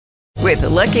With the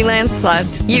Lucky Land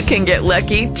Slots, you can get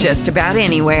lucky just about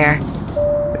anywhere.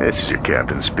 This is your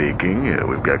captain speaking.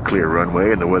 We've got clear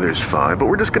runway and the weather's fine, but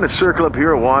we're just going to circle up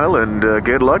here a while and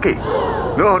get lucky.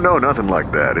 No, nothing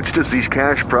like that. It's just these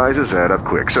cash prizes add up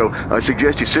quick. So I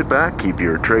suggest you sit back, keep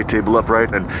your tray table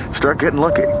upright, and start getting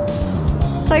lucky.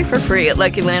 Play for free at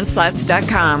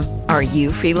LuckyLandSlots.com. Are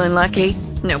you feeling lucky?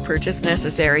 No purchase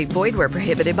necessary. Void where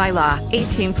prohibited by law.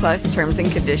 18 plus terms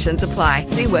and conditions apply.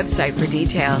 See website for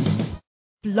details.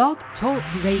 Blog Talk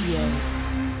Radio.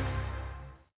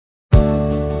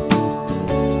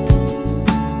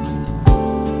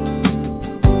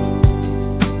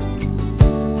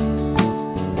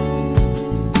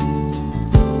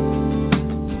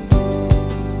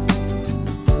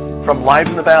 From Lives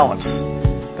in the Balance,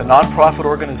 the nonprofit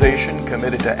organization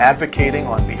committed to advocating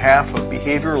on behalf of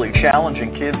behaviorally challenging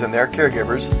kids and their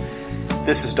caregivers,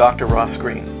 this is Dr. Ross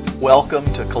Greene. Welcome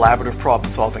to Collaborative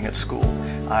Problem Solving at School.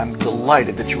 I'm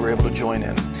delighted that you were able to join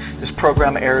in. This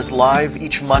program airs live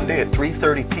each Monday at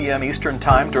 3:30 p.m. Eastern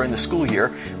Time during the school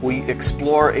year. We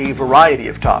explore a variety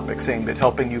of topics aimed at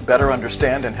helping you better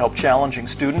understand and help challenging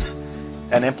students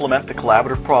and implement the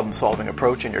collaborative problem-solving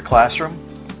approach in your classroom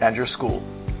and your school.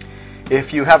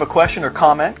 If you have a question or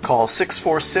comment, call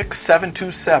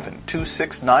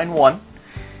 646-727-2691.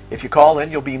 If you call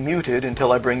in, you'll be muted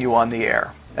until I bring you on the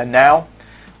air. And now,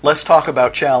 let's talk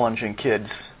about challenging kids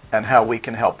and how we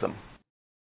can help them.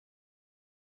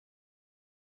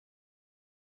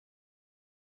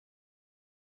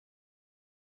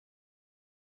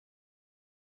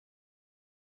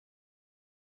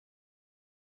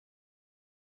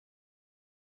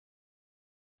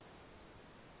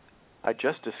 I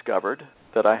just discovered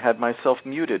that I had myself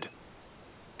muted.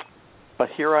 But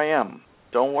here I am.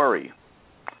 Don't worry.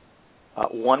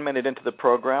 1 minute into the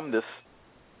program,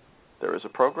 there is a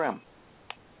program.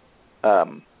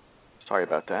 Sorry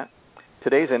about that.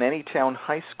 Today's an Anytown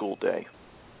High School day,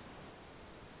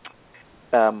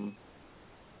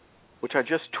 which I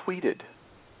just tweeted.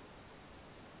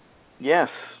 Yes,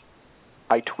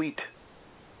 I tweet.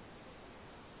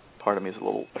 Part of me is a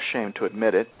little ashamed to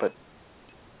admit it, but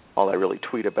all I really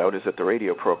tweet about is that the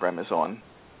radio program is on.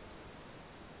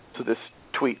 So this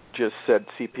tweet just said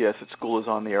CPS at school is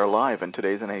on the air live, and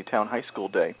today's an Anytown High School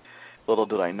day. Little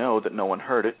did I know that no one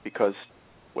heard it because,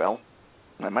 well,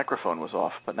 my microphone was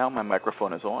off, but now my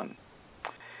microphone is on.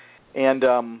 And,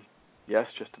 yes,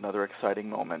 just another exciting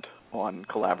moment on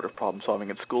collaborative problem solving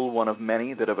at school, one of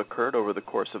many that have occurred over the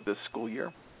course of this school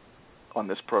year on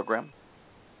this program.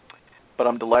 But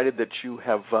I'm delighted that you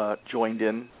have joined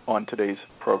in on today's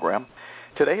program.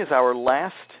 Today is our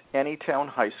last Anytown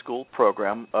High School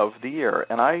program of the year,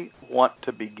 and I want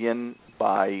to begin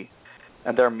by,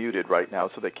 and they're muted right now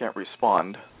so they can't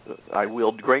respond. I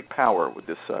wield great power with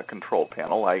this control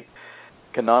panel. I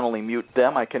can not only mute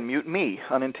them, I can mute me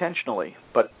unintentionally.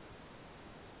 But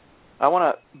I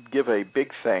want to give a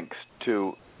big thanks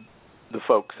to the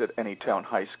folks at Anytown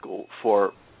High School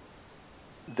for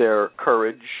their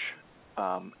courage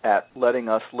at letting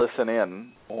us listen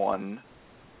in on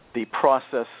the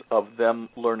process of them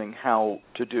learning how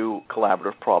to do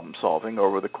collaborative problem solving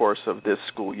over the course of this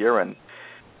school year and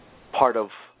part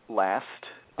of last.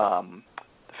 The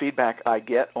feedback I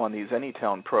get on these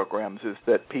Anytown programs is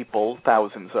that people,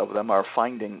 thousands of them, are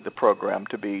finding the program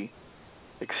to be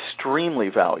extremely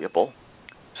valuable.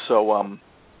 So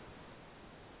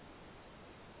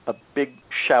a big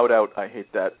shout out, I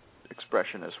hate that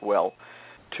expression as well,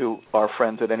 to our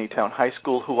friends at Anytown High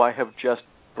School who I have just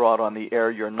brought on the air.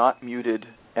 You're not muted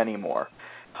anymore.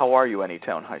 How are you,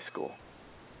 Anytown High School?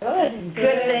 Good.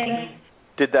 Good, thanks.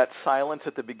 Did that silence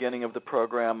at the beginning of the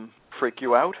program freak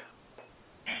you out?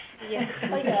 Yeah, a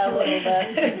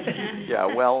little bit. Yeah,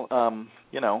 well,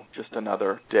 just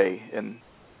another day in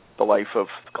the life of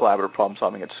collaborative problem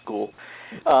solving at school.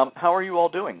 How are you all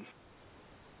doing?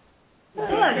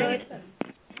 Good.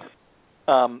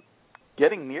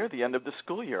 Getting near the end of the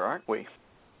school year, aren't we?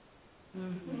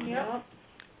 Mm-hmm. Yep.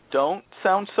 Don't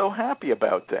sound so happy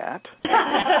about that.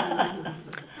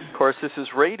 Of course, this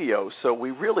is radio, so we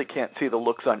really can't see the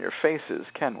looks on your faces,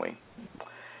 can we?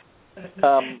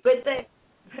 Good thing.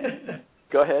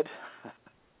 Go ahead.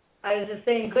 I was just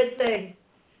saying, good thing.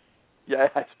 Yeah,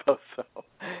 I suppose so.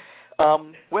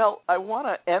 Well, I want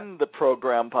to end the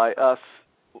program by us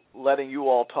letting you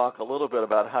all talk a little bit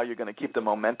about how you're going to keep the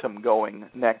momentum going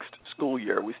next school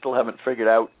year. We still haven't figured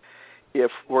out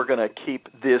if we're going to keep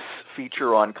this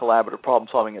feature on collaborative problem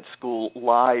solving at school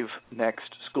live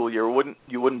next school year.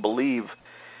 You wouldn't believe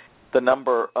the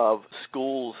number of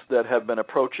schools that have been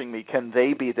approaching me. Can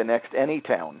they be the next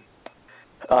Anytown?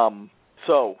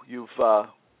 So you've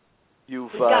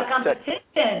you've got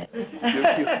competition.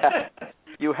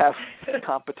 you have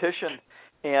competition,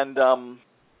 and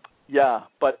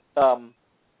but I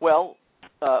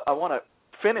want to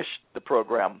finish the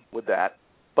program with that.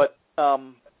 But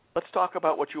let's talk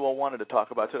about what you all wanted to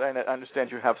talk about today. I understand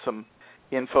you have some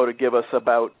info to give us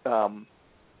about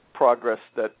progress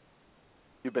that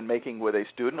you've been making with a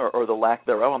student, or the lack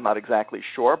thereof. I'm not exactly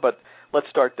sure, but let's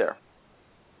start there.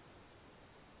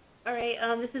 All right,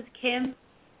 this is Kim.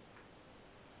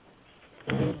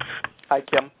 Hi,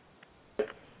 Kim.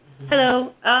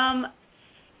 Hello.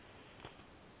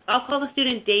 I'll call the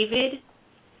student David.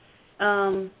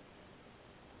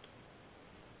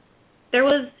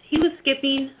 He was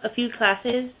skipping a few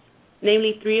classes,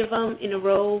 namely 3 of them in a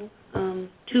row, 2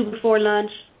 before lunch,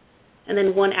 and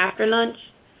then 1 after lunch.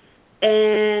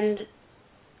 And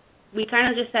we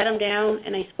kind of just sat him down,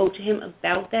 and I spoke to him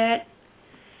about that.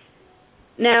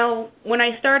 Now, when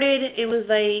I started, it was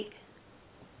like,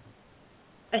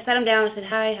 I sat him down and said,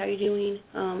 hi, how are you doing?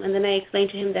 And then I explained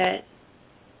to him that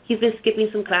he's been skipping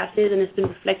some classes and it's been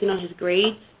reflecting on his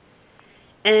grades.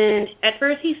 And at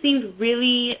first he seemed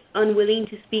really unwilling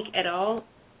to speak at all.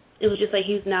 It was just like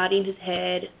he was nodding his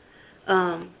head,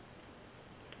 kind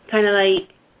of like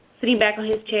sitting back on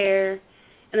his chair.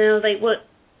 And then I was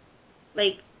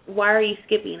like, why are you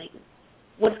skipping? Like,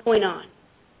 what's going on?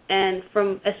 And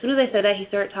as soon as I said that, he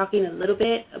started talking a little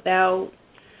bit about,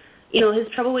 his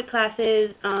trouble with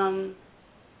classes,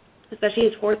 especially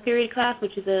his 4th period class,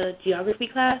 which is a geography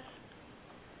class.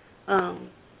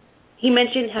 He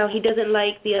mentioned how he doesn't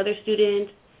like the other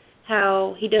students,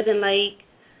 how he doesn't like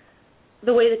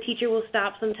the way the teacher will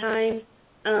stop sometimes.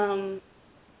 I'm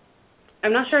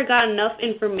not sure I got enough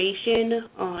information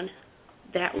on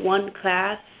that one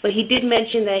class, but he did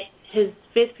mention that his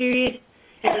 5th period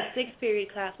and his 6th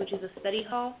period class, which is a study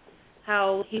hall,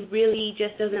 how he really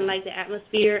just doesn't like the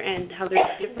atmosphere and how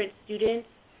there's different students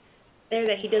there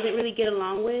that he doesn't really get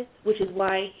along with, which is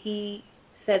why he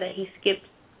said that he skipped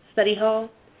study hall.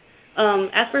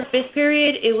 As for 5th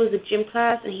period, it was a gym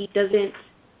class, and he doesn't,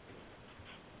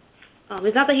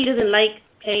 it's not that he doesn't like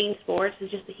playing sports,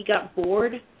 it's just that he got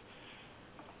bored.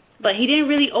 But he didn't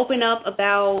really open up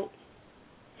about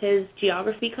his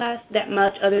geography class that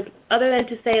much, other than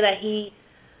to say that he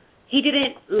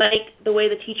didn't like the way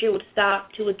the teacher would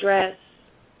stop to address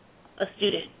a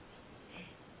student.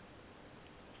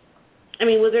 I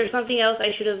mean, was there something else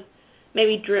I should have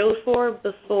maybe drilled for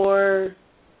before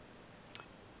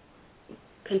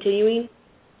continuing?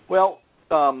 Well,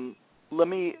 let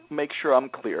me make sure I'm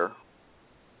clear.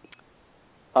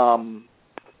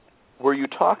 Were you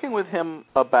talking with him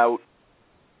about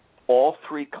all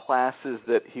 3 classes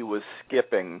that he was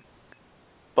skipping?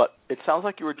 But it sounds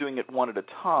like you were doing it one at a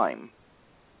time.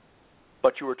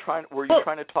 But were you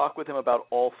trying to talk with him about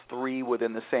all 3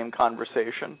 within the same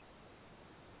conversation?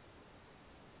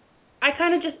 I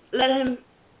kind of just let him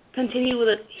continue with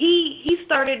it. He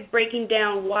started breaking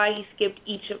down why he skipped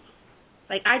each of.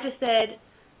 Like, I just said,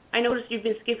 I noticed you've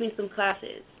been skipping some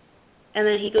classes, and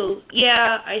then he goes,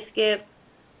 yeah, I skipped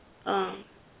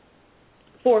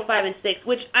 4, 5, and 6,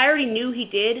 which I already knew he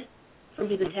did from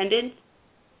his attendance.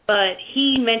 But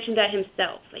he mentioned that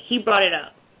himself. Like, he brought it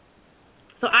up.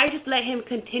 So I just let him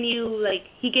continue. Like,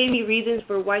 he gave me reasons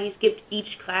for why he skipped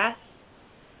each class.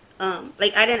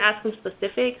 Like, I didn't ask him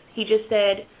specifics. He just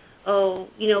said, oh,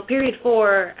 period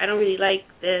 4, I don't really like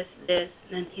this. And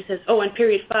then he says, oh, and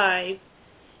period 5.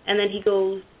 And then he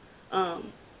goes,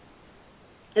 and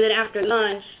then after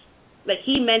lunch, like,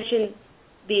 he mentioned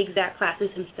the exact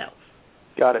classes himself.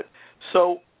 Got it.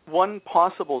 So one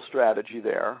possible strategy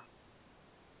there,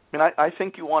 I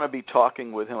think you want to be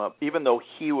talking with him, even though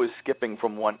he was even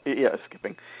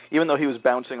though he was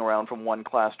bouncing around from one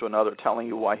class to another, telling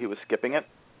you why he was skipping it.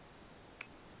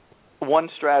 One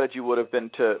strategy would have been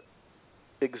to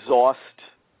exhaust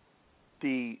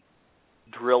the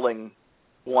drilling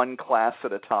one class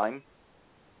at a time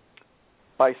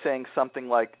by saying something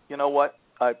like, you know what,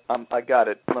 I got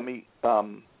it. Let me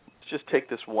just take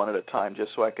this one at a time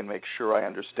just so I can make sure I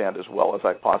understand as well as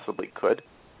I possibly could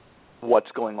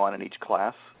what's going on in each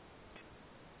class.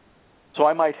 So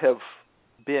I might have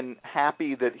been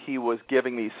happy that he was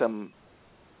giving me some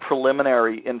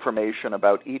preliminary information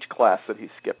about each class that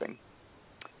he's skipping.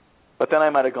 But then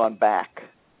I might have gone back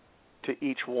to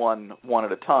each one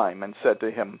at a time and said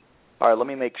to him, all right, let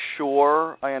me make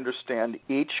sure I understand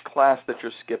each class that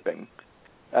you're skipping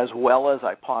as well as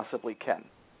I possibly can.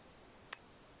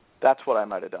 That's what I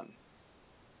might have done.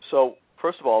 So,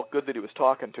 first of all, good that he was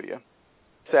talking to you.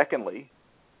 Secondly,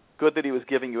 good that he was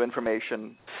giving you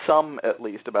information, some at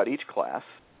least, about each class.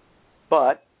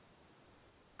 But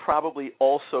probably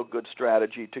also good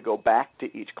strategy to go back to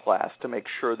each class to make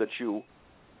sure that you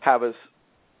have as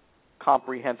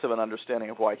comprehensive an understanding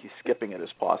of why he's skipping it as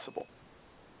possible.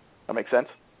 That make sense?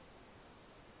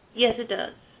 Yes, it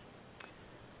does.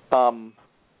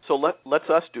 So let's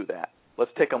us do that.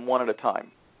 Let's take them one at a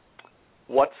time.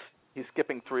 He's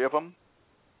skipping 3 of them?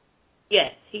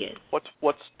 Yes, he is. What's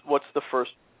the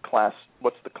first class?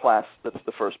 What's the class that's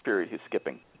the first period he's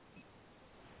skipping?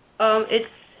 It's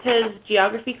his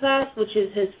geography class, which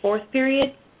is his 4th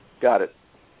period. Got it.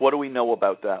 What do we know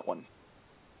about that one?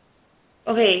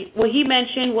 Okay, what he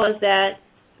mentioned was that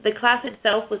the class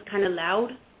itself was kind of loud.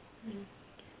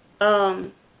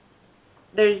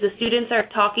 The students are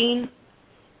talking,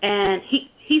 and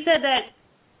he said that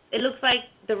it looks like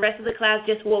the rest of the class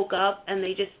just woke up and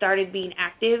they just started being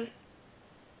active,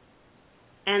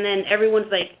 and then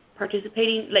everyone's like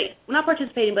participating, like not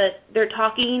participating, but they're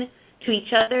talking to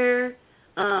each other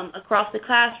across the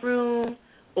classroom,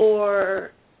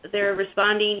 or they're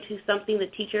responding to something the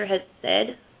teacher has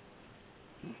said.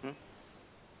 Mm-hmm.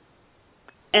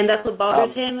 And that's what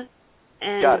bothers him.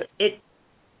 And got it.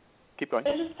 Keep going.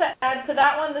 And just to add to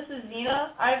that one, this is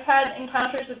Zena. I've had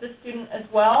encounters with this student as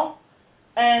well,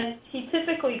 and he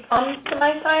typically comes to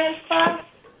my science class,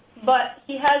 but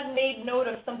he has made note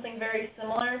of something very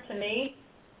similar to me,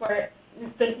 where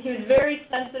he was very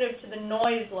sensitive to the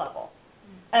noise level.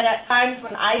 And at times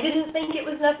when I didn't think it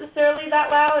was necessarily that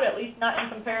loud, at least not in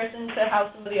comparison to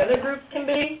how some of the other groups can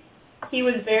be, he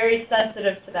was very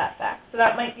sensitive to that fact. So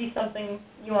that might be something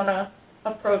you want to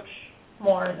approach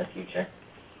more in the future.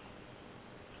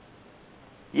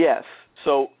 Yes.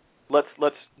 So let's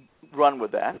run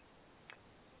with that.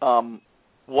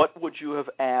 What would you have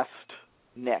asked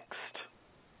next?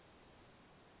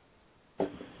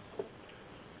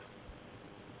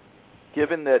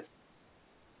 Given that,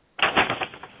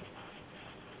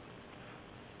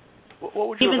 what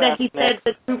would you Given have that asked he next?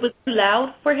 said the group was too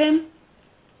loud for him?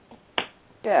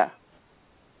 Yeah.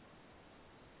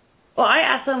 Well, I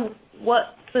asked him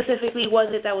what specifically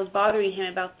was it that was bothering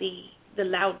him about the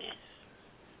loudness.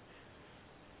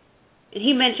 And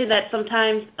he mentioned that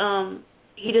sometimes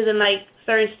he doesn't like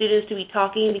certain students to be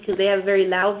talking because they have a very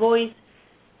loud voice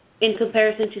in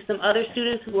comparison to some other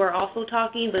students who are also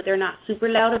talking, but they're not super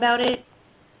loud about it.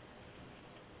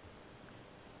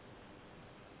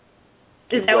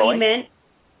 Is that what he meant?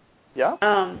 Yeah.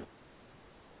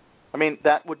 I mean,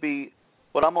 that would be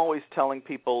what I'm always telling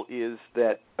people is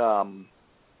that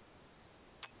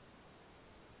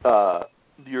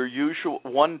your usual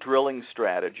one drilling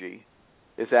strategy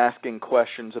is asking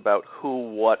questions about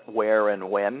who, what, where, and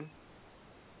when.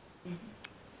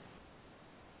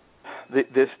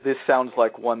 This sounds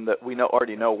like one that we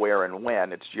already know where and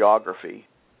when. It's geography,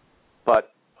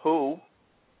 but who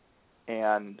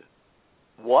and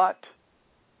what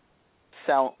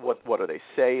sound? What are they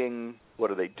saying? What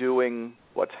are they doing?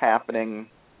 What's happening?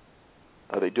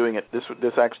 Are they doing it? This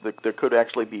actually there could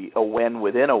actually be a when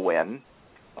within a when.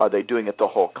 Are they doing it the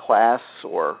whole class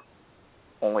or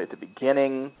only at the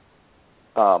beginning?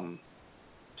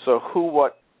 So who,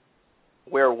 what,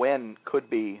 where, when could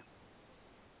be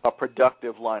a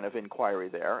productive line of inquiry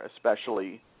there,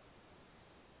 especially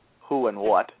who and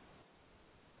what.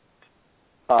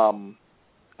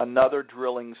 Another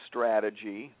drilling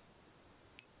strategy,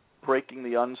 breaking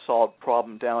the unsolved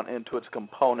problem down into its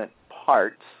component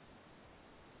parts.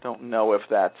 Don't know if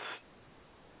that's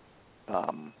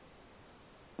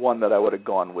one that I would have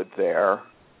gone with there.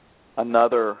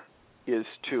 Another is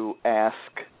to ask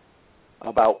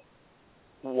about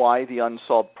why the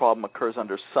unsolved problem occurs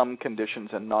under some conditions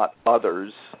and not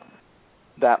others.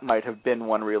 That might have been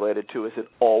one related to, is it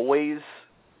always,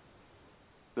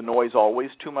 the noise always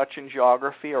too much in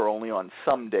geography or only on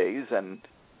some days? And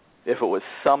if it was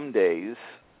some days,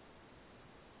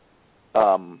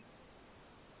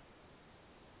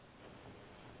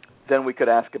 then we could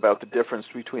ask about the difference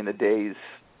between the days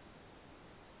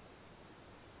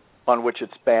on which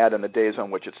it's bad and the days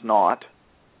on which it's not.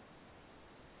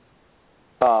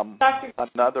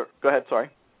 Another. Go ahead. Sorry.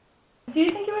 Do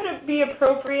you think it would be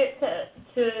appropriate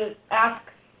to ask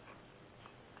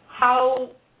how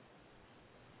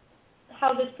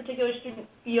this particular student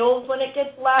feels when it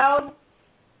gets loud?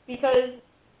 Because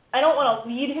I don't want to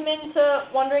lead him into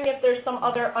wondering if there's some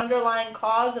other underlying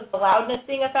cause of the loudness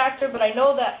being a factor, but I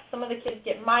know that some of the kids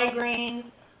get migraines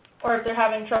or if they're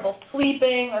having trouble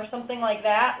sleeping or something like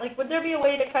that. Like, would there be a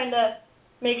way to kind of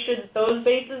make sure that those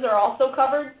bases are also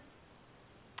covered?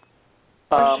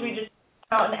 Or should we just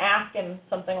come out and ask him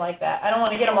something like that? I don't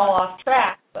want to get them all off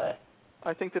track, but...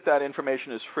 I think that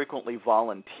information is frequently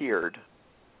volunteered.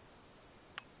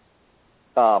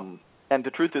 And the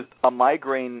truth is, a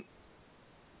migraine,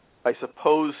 I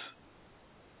suppose,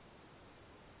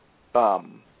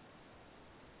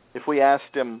 if we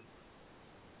asked him,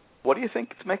 what do you think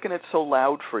is making it so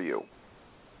loud for you?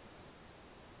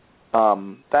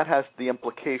 That has the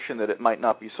implication that it might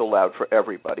not be so loud for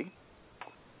everybody.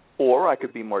 Or I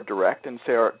could be more direct and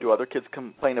say, do other kids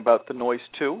complain about the noise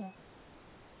too?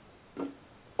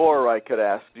 Or I could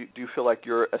ask, do you feel like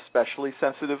you're especially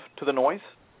sensitive to the noise?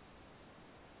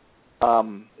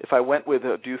 If I went with,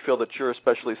 do you feel that you're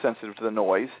especially sensitive to the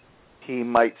noise? He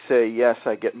might say, yes,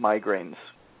 I get migraines.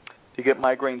 Do you get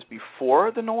migraines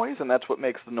before the noise, and that's what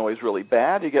makes the noise really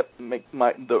bad? It's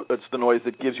the noise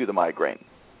that gives you the migraine.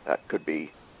 That could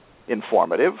be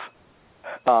informative.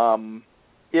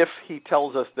 If he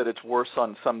tells us that it's worse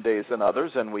on some days than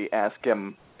others, and we ask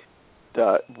him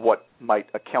what might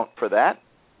account for that,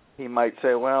 he might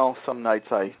say, well, some nights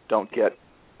I don't get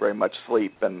very much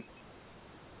sleep, and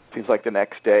it seems like the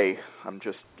next day I'm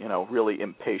just, really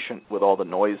impatient with all the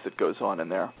noise that goes on in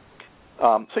there.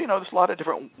 So, there's a lot of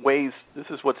different ways. This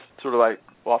is what's sort of, I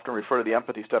often refer to the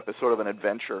empathy step as sort of an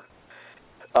adventure.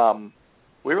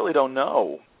 We really don't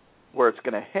know where it's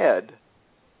going to head.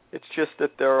 It's just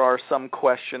that there are some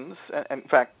questions, and in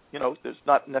fact, there's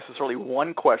not necessarily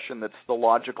one question that's the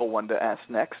logical one to ask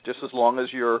next, just as long as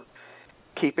you're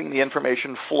keeping the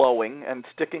information flowing and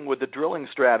sticking with the drilling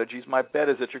strategies. My bet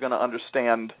is that you're going to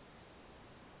understand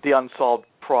the unsolved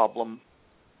problem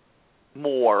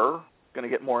more, going to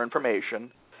get more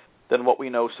information than what we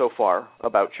know so far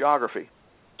about geography,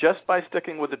 just by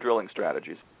sticking with the drilling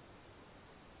strategies.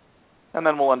 And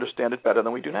then we'll understand it better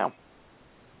than we do now.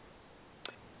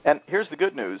 And here's the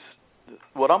good news.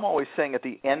 What I'm always saying at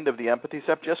the end of the empathy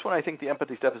step, just when I think the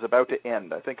empathy step is about to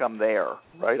end, I think I'm there,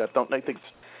 right? I don't think there's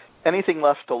anything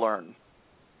left to learn.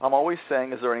 I'm always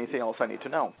saying, is there anything else I need to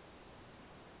know?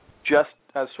 Just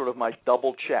as sort of my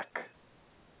double check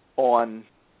on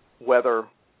whether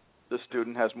the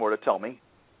student has more to tell me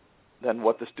than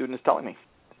what the student is telling me.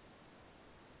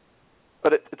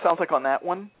 But it sounds like on that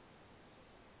one,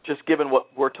 just given what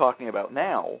we're talking about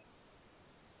now,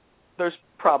 there's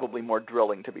probably more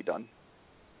drilling to be done.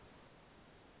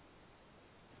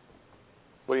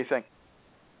 What do you think?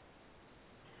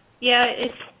 Yeah,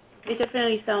 it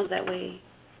definitely sounds that way.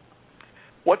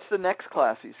 What's the next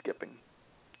class he's skipping?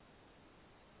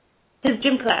 His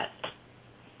gym class.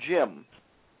 Gym.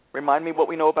 Remind me what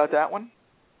we know about that one?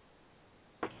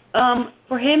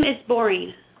 For him, it's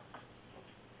boring.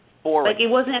 Boring. Like, it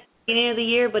wasn't at the beginning of the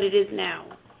year, but it is now.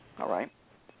 All right.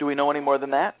 Do we know any more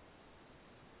than that?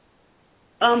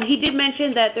 He did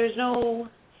mention that there's no,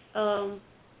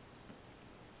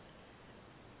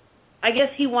 I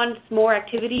guess he wants more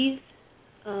activities,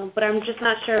 but I'm just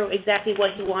not sure exactly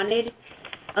what he wanted.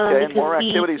 Okay, and more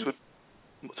activities would...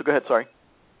 So go ahead, sorry.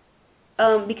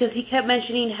 Because he kept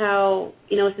mentioning how,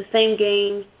 it's the same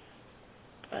game,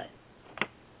 but,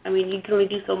 you can only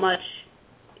do so much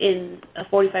in a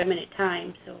 45-minute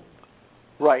time, so...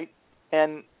 Right,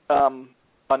 and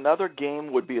another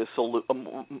game would be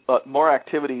more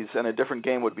activities and a different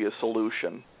game would be a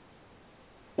solution.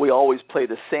 We always play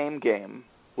the same game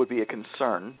would be a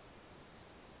concern.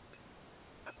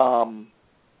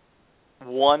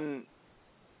 One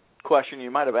question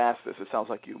you might have asked this, it sounds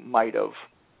like you might have,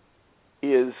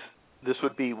 is this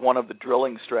would be one of the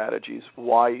drilling strategies.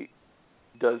 Why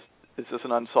is this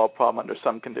an unsolved problem under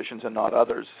some conditions and not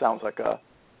others? Sounds like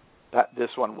that this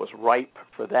one was ripe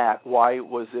for that. Why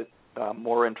was it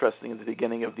more interesting at the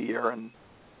beginning of the year and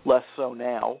less so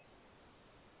now?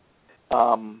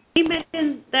 He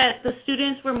mentioned that the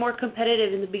students were more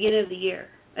competitive in the beginning of the year.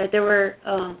 There were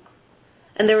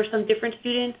some different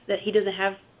students that he doesn't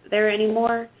have there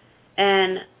anymore,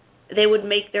 and they would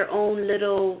make their own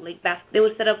little they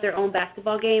would set up their own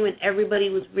basketball game, and everybody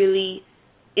was really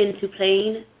into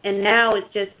playing. And now it's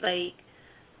just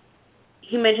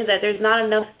he mentioned that there's not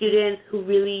enough students who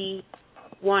really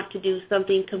want to do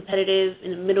something competitive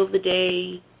in the middle of the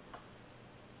day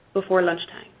before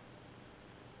lunchtime.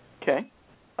 Okay.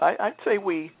 I'd say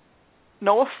we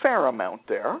know a fair amount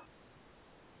there.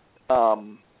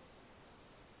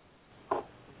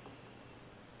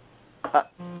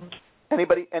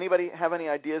 Anybody have any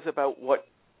ideas about what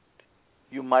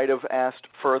you might have asked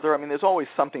further? There's always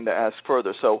something to ask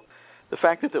further. So the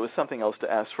fact that there was something else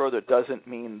to ask further doesn't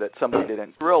mean that somebody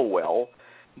didn't drill well.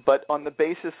 But on the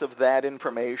basis of that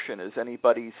information, is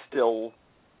anybody still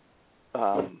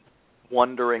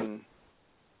wondering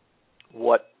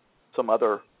what some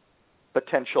other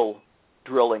potential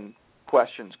drilling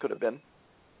questions could have been?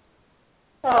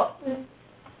 Well,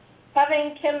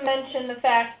 having Kim mention the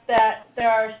fact that there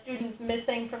are students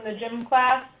missing from the gym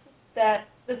class, that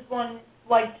this one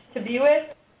liked to be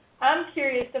with. I'm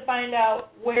curious to find out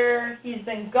where he's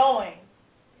been going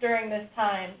during this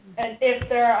time, and if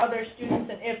there are other students,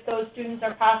 and if those students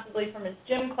are possibly from his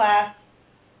gym class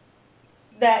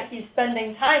that he's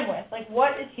spending time with. Like,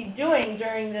 what is he doing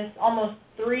during this almost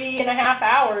 3.5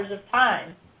 hours of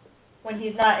time when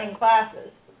he's not in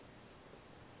classes?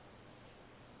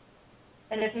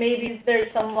 And if maybe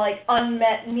there's some, like,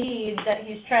 unmet need that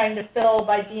he's trying to fill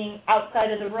by being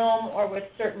outside of the room or with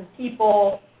certain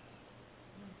people.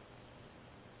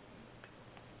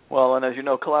 Well, and as you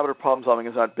know, collaborative problem solving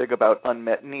is not big about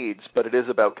unmet needs, but it is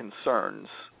about concerns.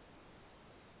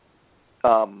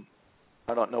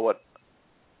 I don't know what...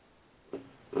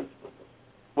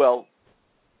 Well,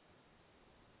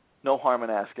 no harm in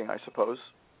asking, I suppose.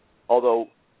 Although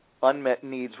unmet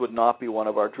needs would not be one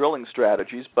of our drilling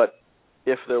strategies, but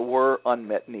if there were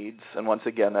unmet needs, and once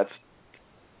again, that's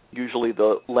usually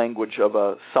the language of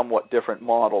a somewhat different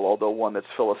model, although one that's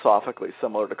philosophically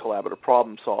similar to collaborative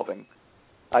problem solving,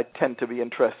 I tend to be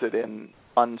interested in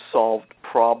unsolved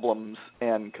problems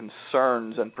and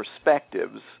concerns and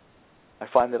perspectives. I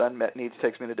find that unmet needs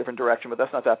takes me in a different direction, but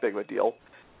that's not that big of a deal.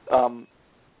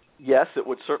 Yes, it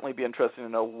would certainly be interesting to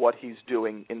know what he's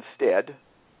doing instead.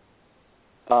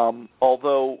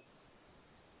 Although,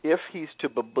 if he's to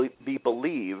be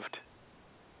believed,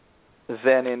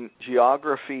 then in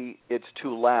geography it's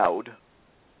too loud.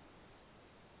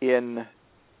 In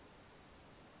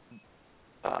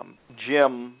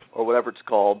gym, or whatever it's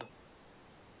called,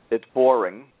 it's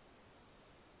boring.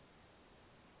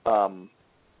 So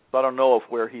I don't know if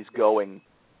where he's going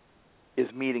is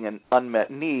meeting an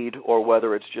unmet need or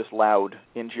whether it's just loud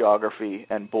in geography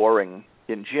and boring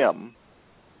in gym.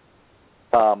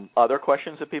 Other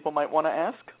questions that people might want to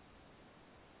ask?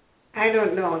 I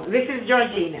don't know. This is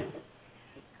Georgina.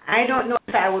 I don't know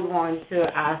if I would want to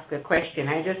ask a question.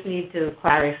 I just need to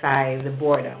clarify the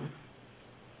boredom.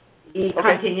 He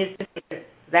continues to say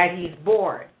that he's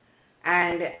bored.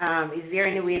 And is there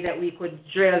any way that we could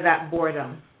drill that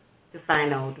boredom to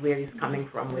find out where he's coming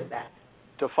from with that?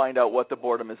 To find out what the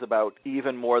boredom is about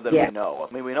even more than we know.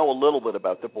 I mean, we know a little bit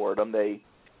about the boredom.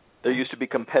 There used to be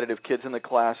competitive kids in the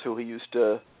class who he used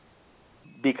to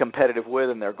be competitive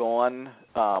with, and they're gone.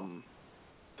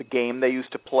 The game they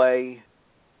used to play,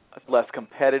 less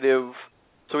competitive.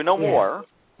 So we know more.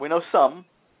 We know some.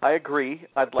 I agree.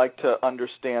 I'd like to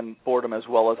understand boredom as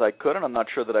well as I could, and I'm not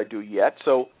sure that I do yet.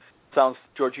 So sounds,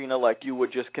 Georgina, like you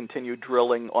would just continue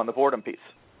drilling on the boredom piece.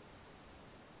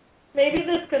 Maybe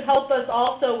this could help us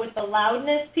also with the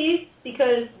loudness piece,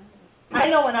 because I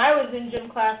know when I was in gym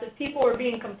class, if people were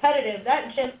being competitive,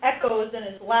 that gym echoes and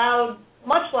is loud,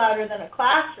 much louder than a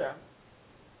classroom.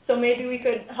 So maybe we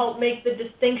could help make the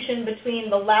distinction between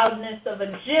the loudness of a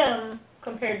gym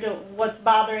compared to what's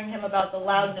bothering him about the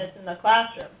loudness in the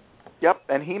classroom. Yep,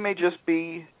 and he may just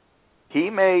be,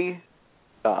 this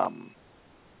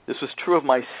was true of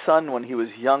my son when he was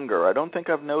younger. I don't think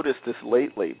I've noticed this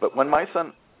lately, but when my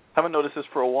son, haven't noticed this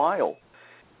for a while.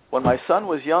 When my son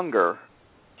was younger,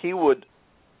 he would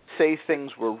say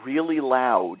things were really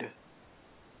loud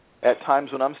at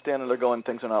times when I'm standing there going,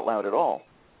 things are not loud at all.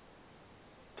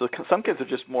 So some kids are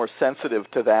just more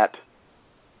sensitive to that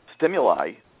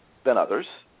stimuli than others.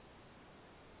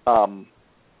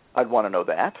 I'd want to know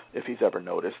that, if he's ever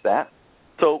noticed that.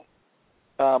 So,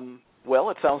 well,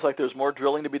 it sounds like there's more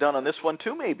drilling to be done on this one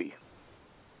too, maybe.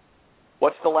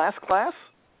 What's the last class?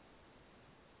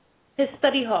 His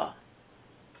study hall.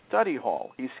 Study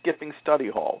hall. He's skipping study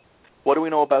hall. What do we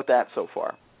know about that so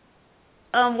far?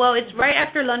 Well, it's right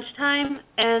after lunchtime,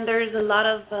 and there's a lot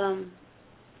of,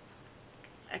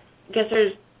 I guess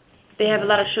they have a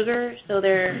lot of sugar, so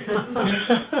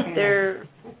they're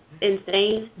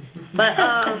insane. But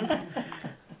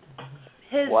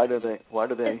why do they? His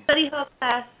study hall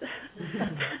class.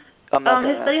 His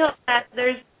study hall class.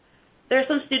 There's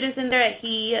some students in there that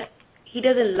he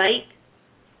doesn't like,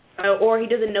 or he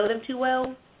doesn't know them too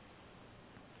well,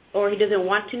 or he doesn't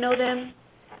want to know them.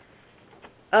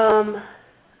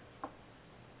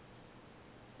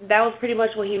 That was pretty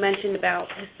much what he mentioned about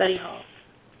his study hall.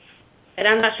 And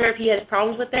I'm not sure if he has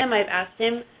problems with them. I've asked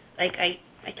him, like, I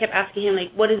kept asking him,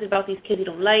 like, what is it about these kids you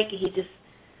don't like? And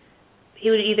he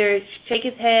would either shake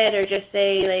his head or just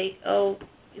say, like, oh,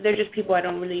 they're just people I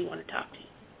don't really want to talk to.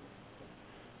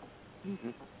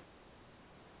 Mm-hmm.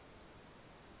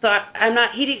 So I'm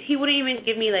not, he wouldn't even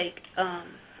give me, like,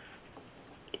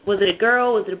 was it a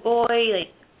girl, was it a boy? Like,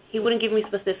 he wouldn't give me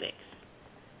specifics.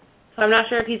 So I'm not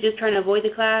sure if he's just trying to avoid the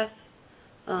class.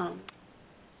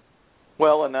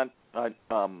 Well, and that I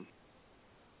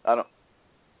don't.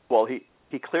 Well,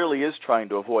 he clearly is trying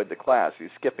to avoid the class.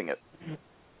 He's skipping it.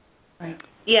 Right.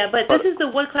 Yeah, but this is the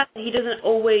one class that he doesn't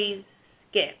always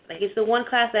skip. Like, it's the one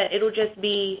class that it'll just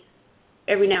be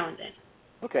every now and then.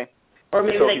 Okay. Or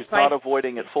maybe so like he's not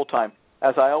avoiding it full time.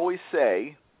 As I always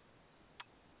say,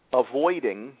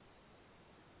 avoiding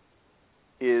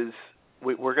is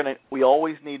we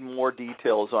always need more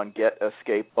details on get,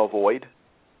 escape, avoid.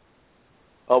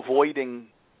 Avoiding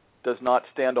does not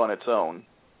stand on its own.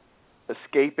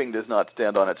 Escaping does not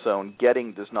stand on its own.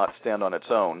 Getting does not stand on its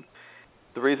own.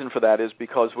 The reason for that is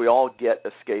because we all get,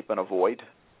 escape, and avoid.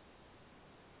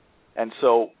 And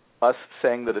so us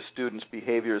saying that a student's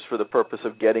behavior is for the purpose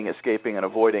of getting, escaping, and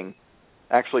avoiding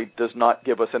actually does not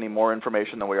give us any more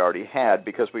information than we already had,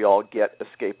 because we all get,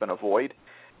 escape, and avoid.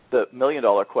 The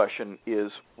million-dollar question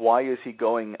is, why is he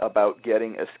going about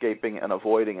getting, escaping, and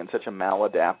avoiding in such a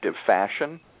maladaptive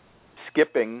fashion?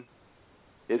 Skipping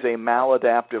is a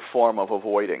maladaptive form of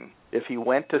avoiding. If he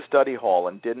went to study hall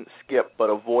and didn't skip but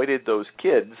avoided those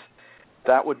kids,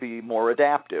 that would be more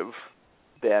adaptive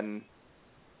than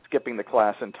skipping the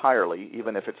class entirely,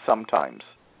 even if it's sometimes.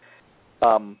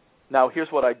 Now, here's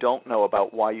what I don't know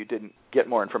about why you didn't get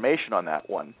more information on that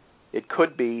one. It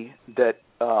could be that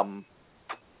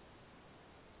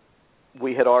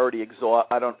we had already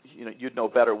exhausted. You'd know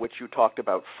better which you talked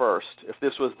about first. If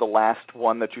this was the last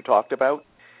one that you talked about,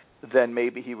 then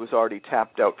maybe he was already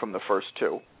tapped out from the first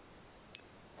two.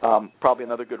 Probably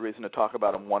another good reason to talk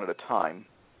about them one at a time.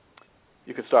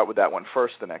 You could start with that one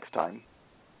first the next time.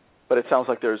 But it sounds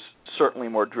like there's certainly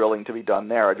more drilling to be done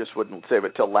there. I just wouldn't save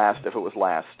it till last if it was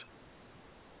last.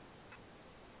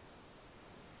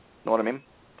 Know what I mean?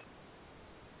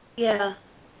 Yeah.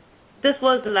 This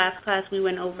was the last class we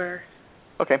went over.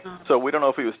 Okay. So we don't know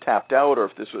if he was tapped out, or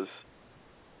if this was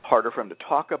harder for him to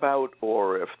talk about,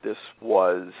 or if this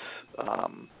was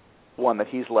one that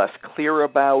he's less clear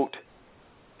about.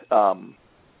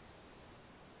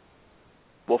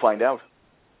 We'll find out.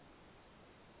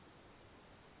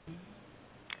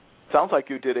 Sounds like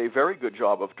you did a very good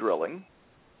job of drilling.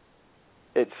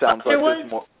 It sounds like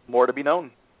there's more to be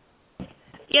known.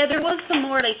 Yeah, there was some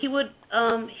more. Like, he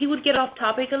would get off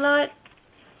topic a lot.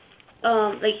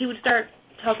 Like, he would start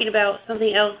talking about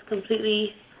something else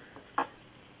completely.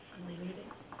 Unrelated?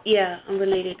 Yeah,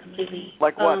 unrelated completely.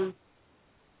 Like what?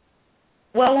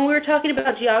 Well, when we were talking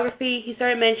about geography, he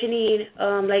started mentioning,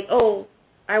 like, oh,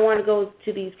 I want to go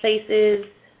to these places.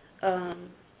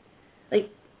 Like,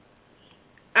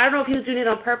 I don't know if he was doing it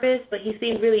on purpose, but he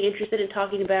seemed really interested in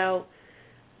talking about,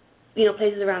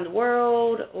 places around the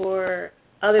world or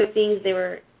other things they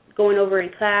were going over in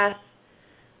class.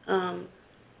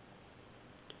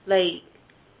 Like,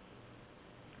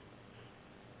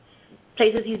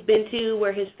 places he's been to,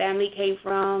 where his family came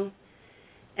from.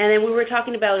 And then we were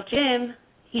talking about gym.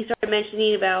 He started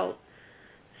mentioning about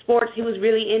sports he was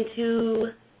really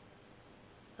into.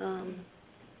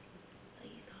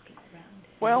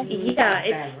 Well, yeah,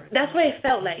 that's what it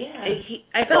felt like. Yeah.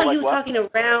 I felt like he was talking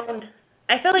around.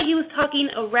 I felt like he was talking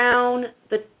around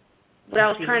what I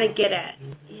was trying to get at.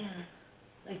 Yeah,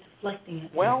 like deflecting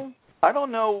it. Well, I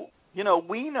don't know.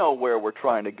 We know where we're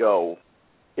trying to go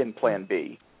in Plan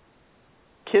B.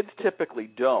 Kids typically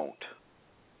don't.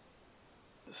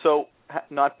 So,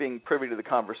 not being privy to the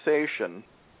conversation,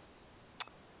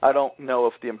 I don't know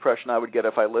if the impression I would get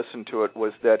if I listened to it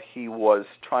was that he was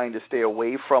trying to stay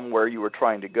away from where you were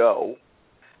trying to go,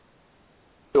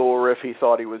 or if he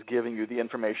thought he was giving you the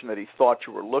information that he thought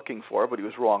you were looking for, but he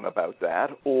was wrong about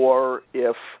that, or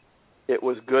if it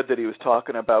was good that he was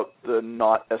talking about the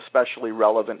not especially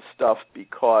relevant stuff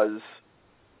because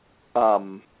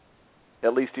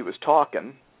at least he was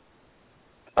talking.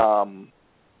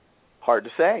 Hard to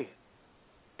say.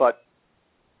 But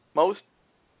most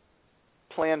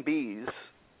Plan Bs,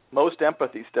 most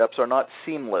empathy steps are not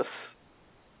seamless.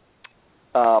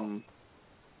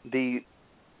 The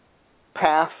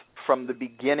path from the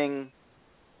beginning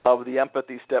of the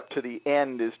empathy step to the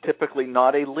end is typically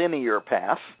not a linear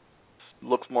path. It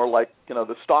looks more like,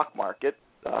 the stock market,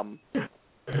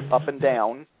 up and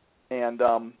down, and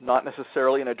not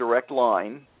necessarily in a direct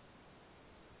line.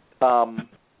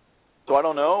 So I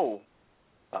don't know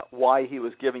why he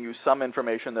was giving you some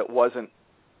information that wasn't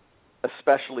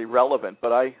especially relevant,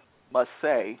 but I must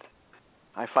say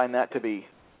I find that to be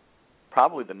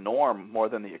probably the norm more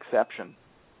than the exception.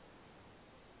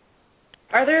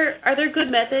 Are there good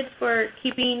methods for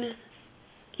keeping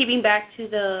back to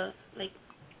the,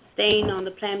 staying on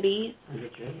the Plan B?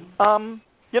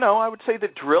 I would say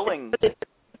that drilling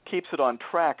keeps it on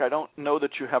track. I don't know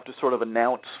that you have to sort of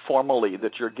announce formally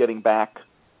that you're getting back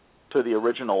to the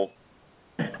original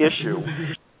issue.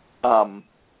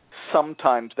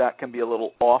 Sometimes that can be a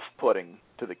little off-putting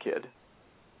to the kid.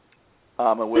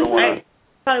 And we don't want to...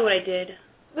 Probably what I did.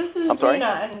 This is I'm sorry?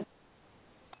 Zena, and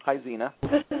Hi, Zena.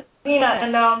 this is Zena,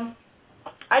 and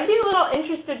I'd be a little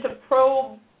interested to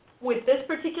probe with this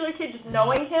particular kid, just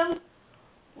knowing him,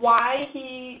 why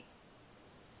he,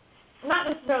 not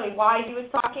necessarily why he was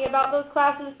talking about those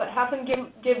classes, but have him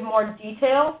give more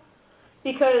detail,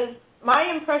 because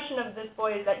my impression of this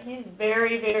boy is that he's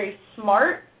very, very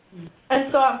smart,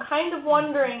 and so I'm kind of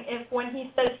wondering if when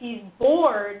he says he's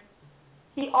bored,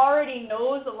 he already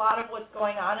knows a lot of what's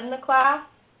going on in the class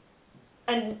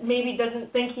and maybe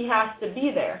doesn't think he has to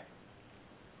be there.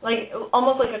 Like,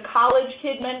 almost like a college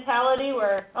kid mentality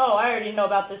where, oh, I already know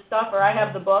about this stuff, or I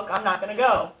have the book, I'm not going to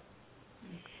go.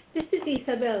 This is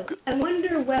Isabel. I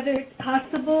wonder whether it's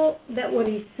possible that what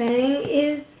he's saying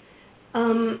is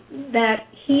that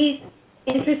he's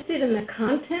interested in the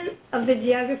content of the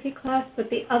geography class, but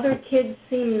the other kids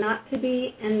seem not to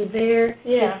be, and they're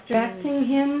distracting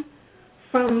him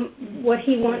from what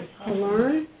he wants to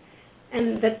learn,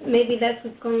 and that maybe that's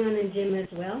what's going on in gym as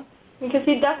well. Because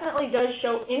he definitely does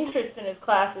show interest in his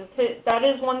classes. That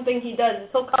is one thing he does. Is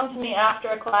he'll come to me after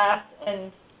a class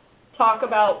and talk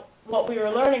about what we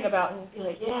were learning about and be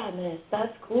like, yeah, miss,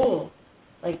 that's cool.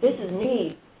 Like, this is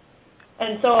neat.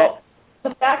 And so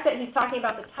the fact that he's talking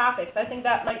about the topics, I think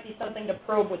that might be something to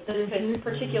probe with this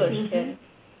particular kid.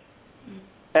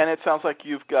 And it sounds like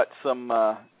you've got some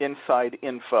inside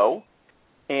info.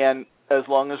 And as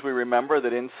long as we remember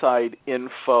that inside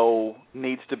info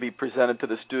needs to be presented to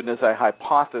the student as a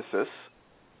hypothesis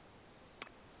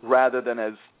rather than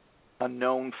as a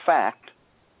known fact,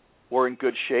 we're in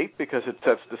good shape because it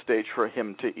sets the stage for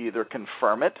him to either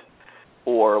confirm it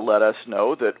or let us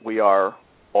know that we are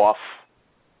off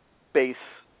base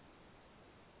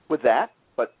with that.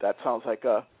 But that sounds like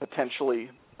a potentially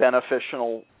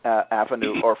beneficial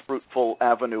avenue or fruitful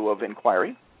avenue of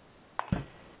inquiry.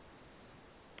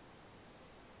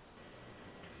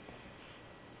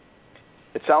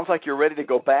 It sounds like you're ready to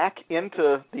go back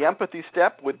into the empathy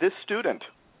step with this student.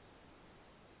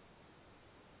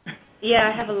 Yeah,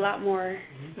 I have a lot more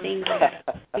things.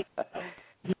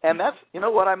 And that's, you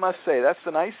know what I must say, that's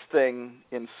the nice thing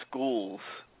in schools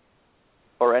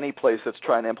or any place that's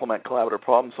trying to implement collaborative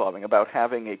problem solving about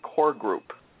having a core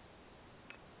group,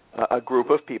 a group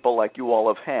of people like you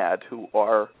all have had who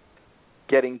are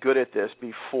getting good at this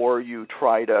before you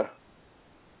try to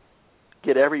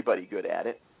get everybody good at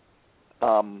it.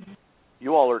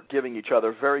 You all are giving each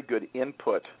other very good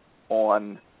input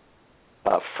on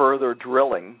further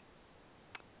drilling.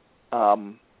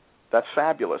 That's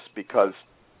fabulous because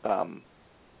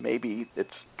maybe it's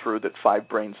true that 5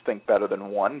 brains think better than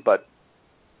 1, but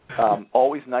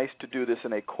always nice to do this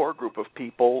in a core group of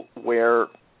people where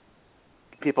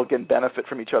people can benefit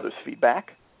from each other's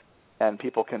feedback and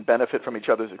people can benefit from each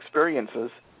other's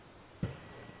experiences.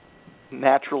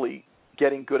 Naturally,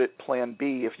 getting good at Plan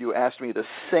B, if you asked me the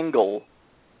single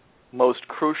most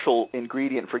crucial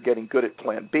ingredient for getting good at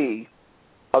Plan B,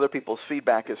 other people's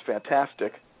feedback is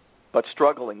fantastic, but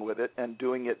struggling with it and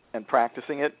doing it and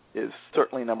practicing it is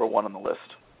certainly number 1 on the list.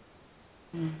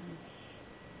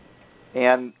 Mm-hmm.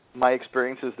 And my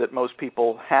experience is that most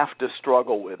people have to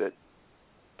struggle with it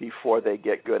before they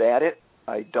get good at it.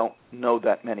 I don't know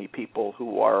that many people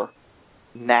who are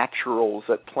naturals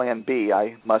at Plan B.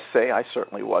 I must say I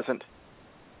certainly wasn't.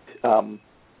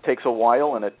 Takes a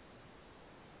while, and it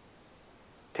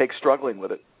takes struggling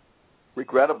with it.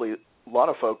 Regrettably, a lot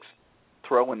of folks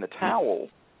throw in the towel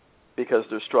because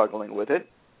they're struggling with it.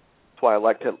 That's why I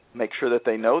like to make sure that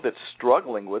they know that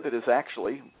struggling with it is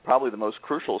actually probably the most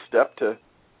crucial step to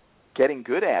getting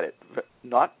good at it.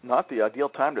 Not the ideal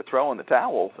time to throw in the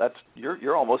towel. That's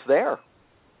you're almost there.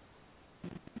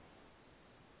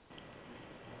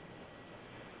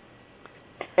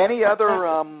 Any other?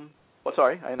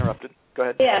 Sorry, I interrupted. Go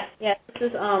ahead. Yeah.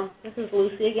 This is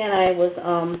Lucy again. I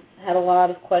had a lot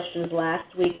of questions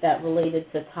last week that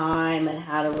related to time and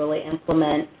how to really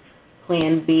implement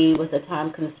Plan B with the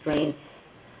time constraints.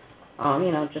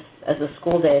 Just as a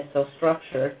school day, it's so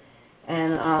structured.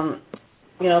 And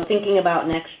thinking about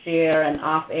next year and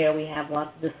off air, we have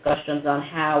lots of discussions on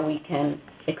how we can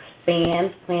expand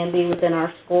Plan B within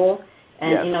our school.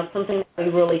 And, yes. Something that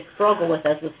we really struggle with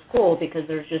as a school because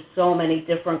there's just so many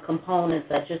different components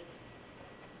that just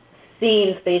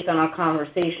seems based on our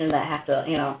conversation that have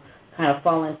to, kind of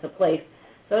fall into place.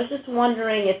 So I was just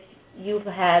wondering if you've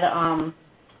had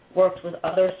worked with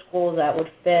other schools that would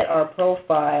fit our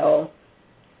profile,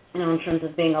 in terms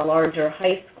of being a larger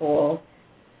high school.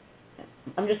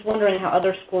 I'm just wondering how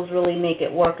other schools really make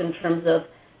it work in terms of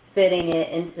fitting it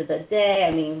into the day.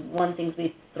 I mean, one thing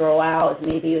we throw out is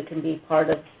maybe it can be part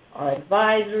of our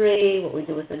advisory, what we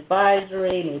do with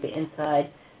advisory, maybe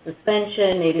inside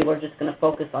suspension, maybe we're just going to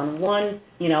focus on one,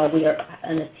 we are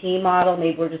in a team model,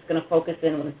 maybe we're just going to focus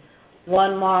in on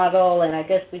one model, and I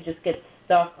guess we just get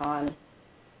stuck on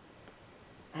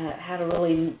how to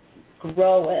really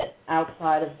grow it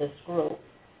outside of this group.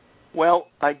 Well,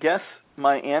 I guess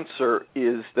my answer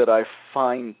is that I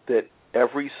find that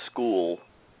every school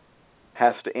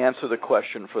has to answer the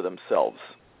question for themselves.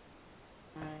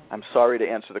 Right. I'm sorry to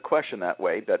answer the question that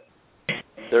way, but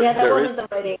there wasn't is... the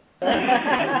right answer.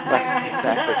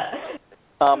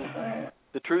 Exactly.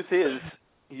 The truth is,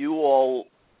 you all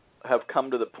have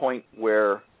come to the point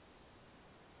where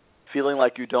feeling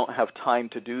like you don't have time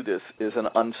to do this is an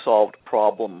unsolved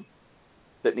problem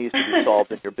that needs to be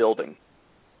solved in your building.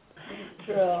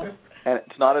 True. And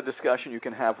it's not a discussion you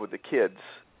can have with the kids.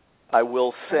 I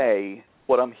will say,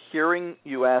 what I'm hearing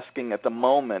you asking at the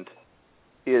moment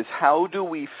is, how do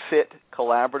we fit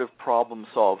collaborative problem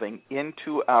solving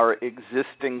into our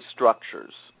existing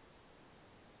structures?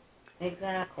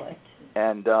 Exactly.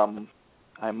 And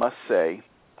I must say,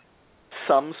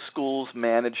 some schools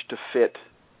manage to fit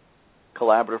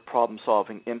collaborative problem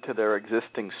solving into their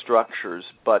existing structures,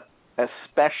 but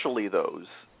especially those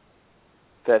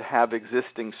that have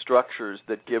existing structures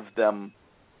that give them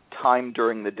time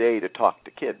during the day to talk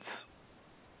to kids.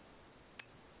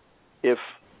 If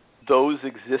those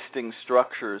existing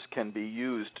structures can be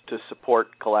used to support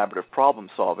collaborative problem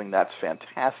solving, that's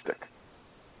fantastic.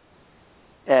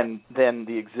 And then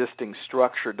the existing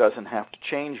structure doesn't have to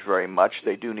change very much.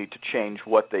 They do need to change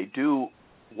what they do,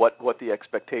 what the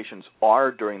expectations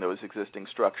are during those existing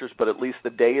structures, but at least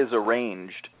the day is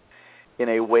arranged in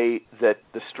a way that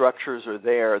the structures are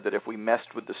there, that if we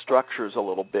messed with the structures a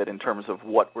little bit in terms of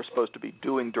what we're supposed to be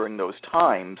doing during those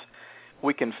times,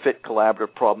 we can fit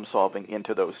collaborative problem solving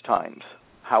into those times.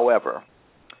 However,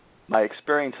 my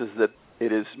experience is that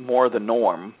it is more the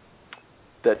norm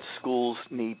that schools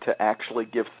need to actually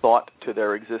give thought to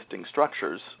their existing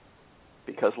structures,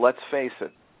 because let's face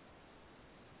it,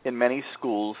 in many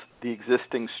schools, the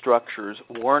existing structures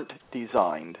weren't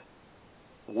designed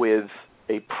with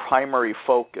a primary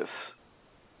focus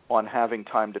on having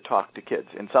time to talk to kids.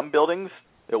 In some buildings,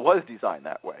 it was designed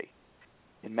that way.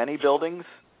 In many buildings,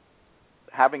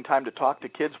 having time to talk to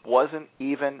kids wasn't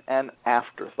even an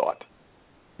afterthought.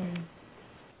 Mm.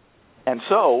 And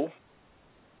so,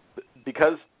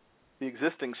 because the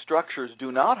existing structures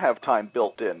do not have time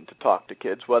built in to talk to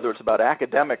kids, whether it's about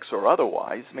academics or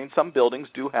otherwise, some buildings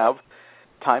do have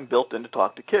time built in to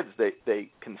talk to kids. They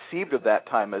conceived of that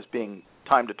time as being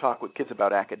time to talk with kids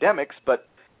about academics, but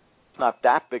it's not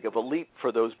that big of a leap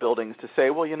for those buildings to say,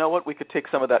 well, you know what, we could take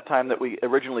some of that time that we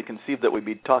originally conceived that we'd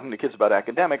be talking to kids about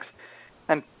academics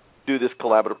and do this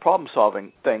collaborative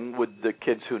problem-solving thing with the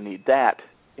kids who need that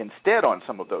instead on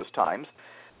some of those times.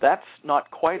 That's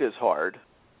not quite as hard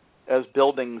as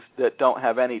buildings that don't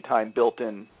have any time built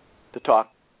in to talk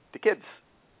to kids.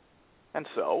 And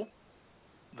so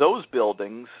those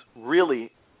buildings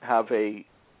really have a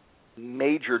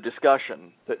major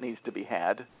discussion that needs to be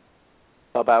had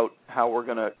about how we're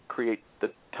going to create the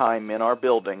time in our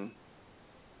building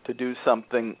to do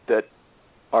something that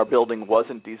our building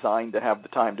wasn't designed to have the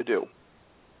time to do.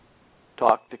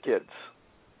 Talk to kids.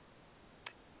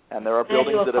 And there are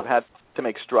buildings that have had to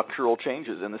make structural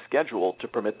changes in the schedule to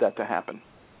permit that to happen.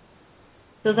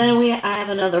 So then I have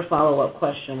another follow-up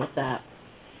question with that.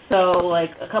 So,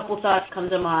 like, a couple thoughts come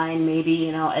to mind. Maybe,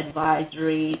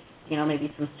 advisory,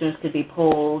 maybe some students could be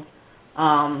pulled.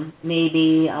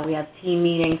 Maybe we have team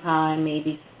meeting time.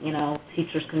 Maybe,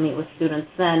 teachers can meet with students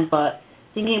then. But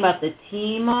thinking about the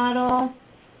team model,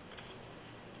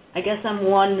 I guess I'm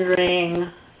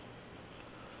wondering,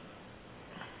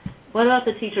 what about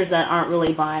the teachers that aren't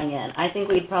really buying in? I think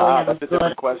we'd probably have that's a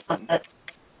different question.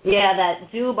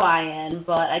 That do buy in,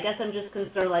 but I guess I'm just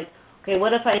concerned, like, okay,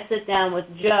 what if I sit down with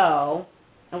Joe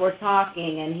and we're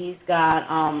talking and he's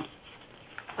got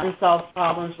unsolved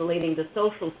problems relating to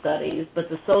social studies, but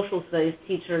the social studies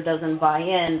teacher doesn't buy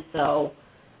in, so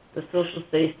the social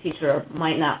studies teacher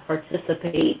might not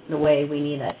participate the way we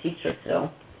need that teacher to.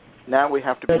 Now we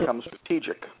have to become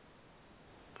strategic.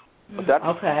 But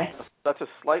that's a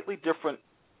slightly different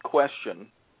question,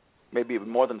 maybe even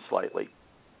more than slightly,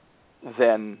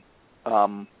 than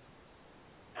how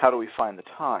do we find the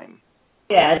time?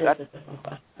 Yeah, it is a different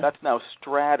question. That's now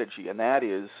strategy, and that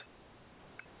is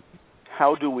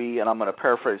how do we, and I'm going to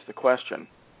paraphrase the question,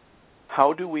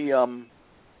 how do we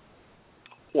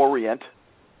orient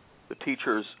the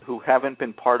teachers who haven't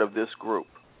been part of this group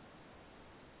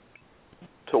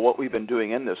to what we've been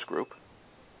doing in this group?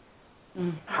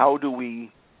 Mm-hmm. How do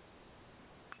we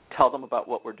tell them about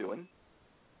what we're doing?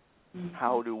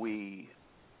 How do we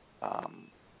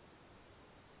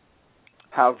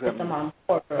have them on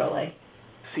board early.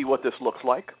 See what this looks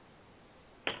like?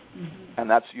 And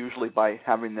that's usually by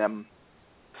having them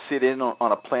sit in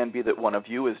on a plan B that one of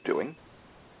you is doing.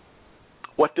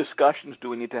 What discussions do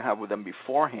we need to have with them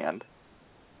beforehand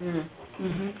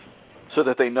so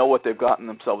that they know what they've gotten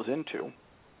themselves into? I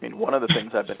mean, one of the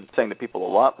things I've been saying to people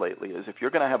a lot lately is if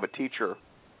you're going to have a teacher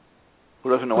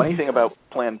who doesn't know anything about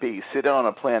plan B, sit in on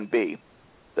a plan B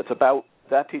that's about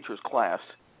that teacher's class,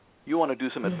 you want to do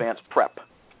some advanced prep.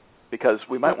 Because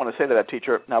we might want to say to that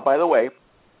teacher, now, by the way,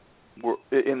 we're,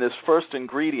 in this first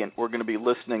ingredient, we're going to be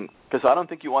listening, because I don't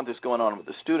think you want this going on with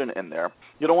the student in there.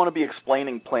 You don't want to be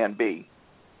explaining plan B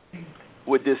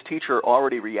with this teacher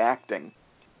already reacting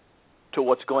to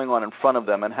what's going on in front of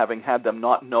them and having had them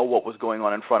not know what was going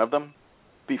on in front of them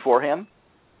beforehand.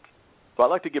 So I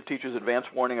like to give teachers advance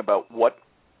warning about what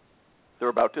they're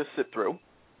about to sit through,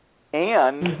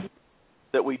 and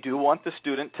that we do want the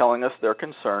student telling us their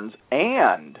concerns,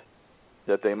 and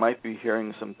that they might be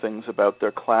hearing some things about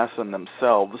their class and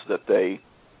themselves that they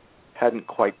hadn't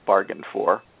quite bargained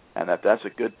for, and that's a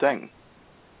good thing.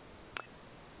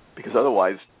 Because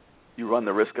otherwise, you run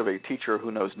the risk of a teacher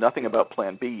who knows nothing about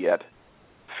Plan B yet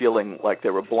feeling like they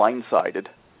were blindsided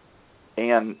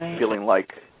and feeling like,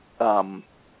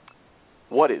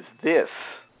 what is this?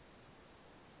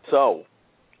 So,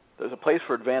 there's a place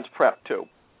for advanced prep, too.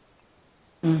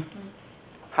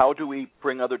 How do we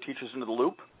bring other teachers into the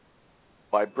loop?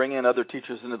 By bringing other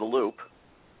teachers into the loop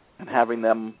and having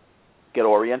them get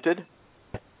oriented.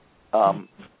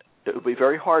 It would be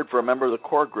very hard for a member of the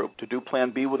core group to do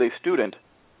Plan B with a student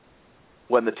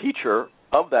when the teacher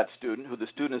of that student, who the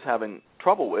student is having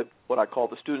trouble with, what I call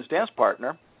the student's dance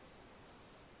partner,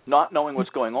 not knowing what's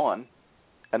going on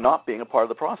and not being a part of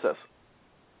the process.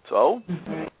 So,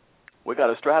 we got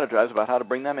to strategize about how to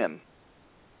bring them in.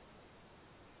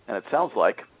 And it sounds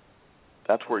like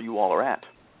that's where you all are at.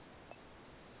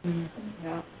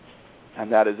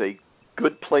 And that is a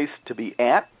good place to be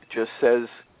at. It just says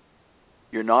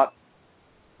you're not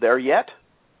there yet,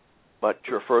 but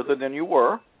you're further than you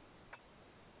were.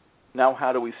 Now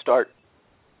how do we start?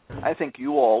 I think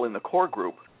you all in the core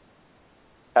group,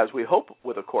 as we hope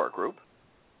with a core group,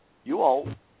 you all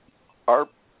are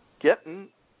getting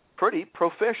pretty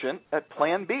proficient at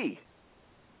Plan B.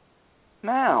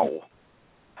 Now,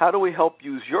 how do we help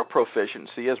use your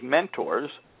proficiency as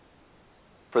mentors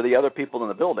for the other people in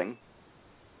the building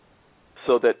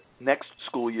so that next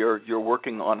school year you're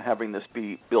working on having this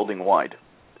be building-wide?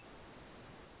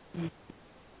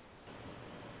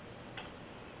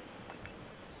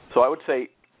 So I would say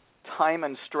time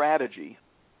and strategy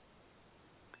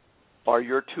are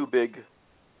your two big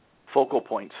focal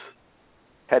points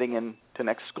heading into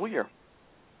next school year.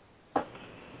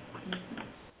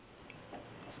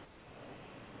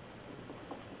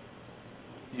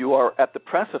 You are at the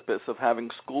precipice of having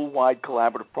school-wide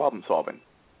collaborative problem solving.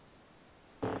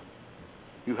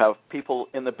 You have people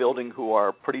in the building who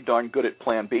are pretty darn good at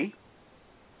Plan B,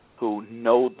 who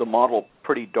know the model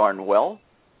pretty darn well,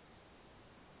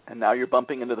 and now you're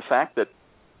bumping into the fact that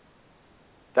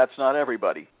that's not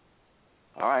everybody.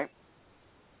 All right,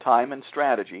 time and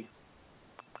strategy.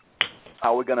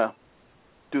 How are we going to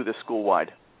do this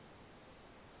school-wide?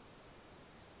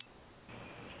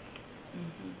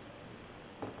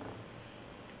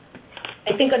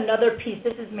 I think another piece,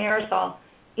 this is Marisol,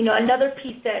 another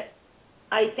piece that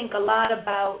I think a lot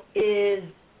about is,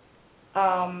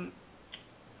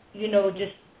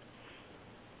 just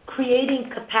creating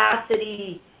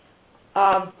capacity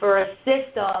for a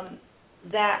system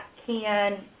that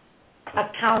can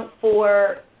account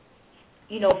for,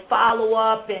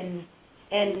 follow-up and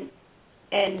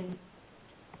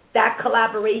that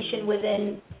collaboration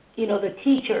within, the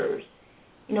teachers,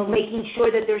 making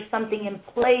sure that there's something in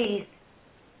place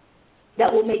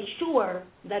that will make sure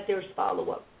that there's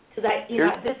follow-up. Because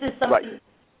this is something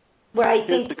where I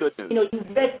think you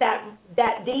invest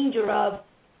that danger of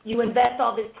you invest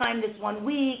all this time this 1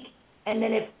 week, and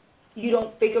then if you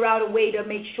don't figure out a way to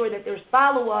make sure that there's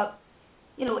follow-up,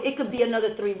 it could be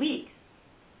another 3 weeks.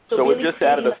 So really we've just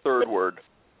added a third word.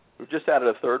 We've just added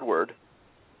a third word: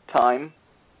 time,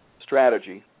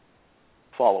 strategy,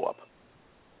 follow-up.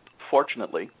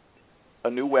 Fortunately, a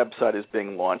new website is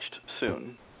being launched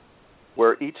soon,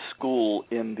 where each school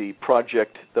in the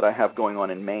project that I have going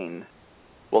on in Maine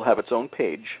will have its own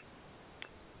page,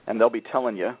 and they'll be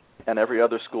telling you, and every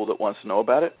other school that wants to know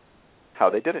about it, how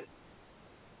they did it.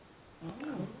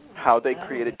 How they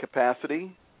created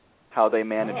capacity, how they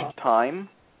managed time,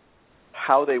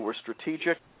 how they were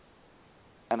strategic,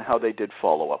 and how they did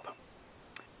follow-up.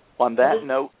 On that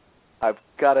note, I've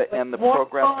got to end the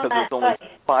program because there's only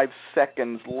 5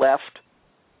 seconds left.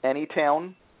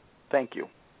 Anytown, thank you.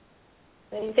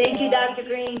 Thank you, Dr.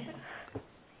 Greene.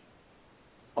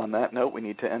 On that note, we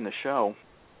need to end the show.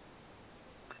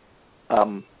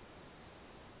 I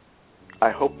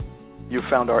hope you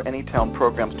found our Anytown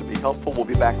programs to be helpful. We'll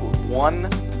be back with one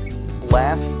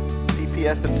last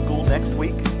CPS at School next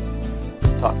week.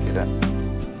 Talk to you then.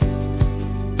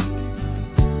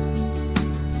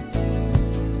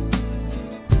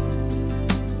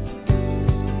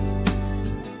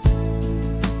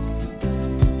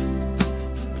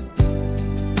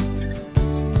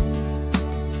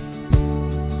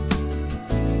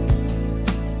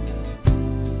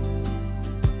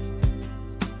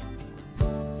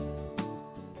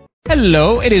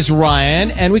 Hello, it is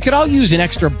Ryan, and we could all use an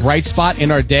extra bright spot in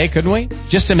our day, couldn't we?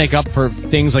 Just to make up for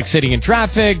things like sitting in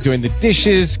traffic, doing the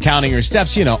dishes, counting your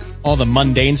steps, you know, all the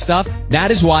mundane stuff.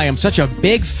 That is why I'm such a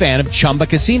big fan of Chumba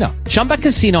Casino. Chumba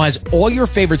Casino has all your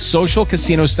favorite social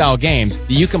casino-style games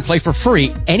that you can play for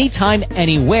free anytime,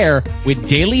 anywhere with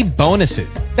daily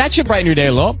bonuses. That should brighten your day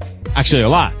a little. Actually, a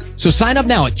lot. So sign up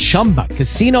now at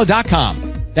ChumbaCasino.com.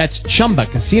 That's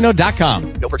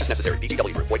ChumbaCasino.com. No purchase necessary.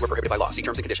 VGW Group. Void where prohibited by law. See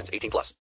terms and conditions. 18+.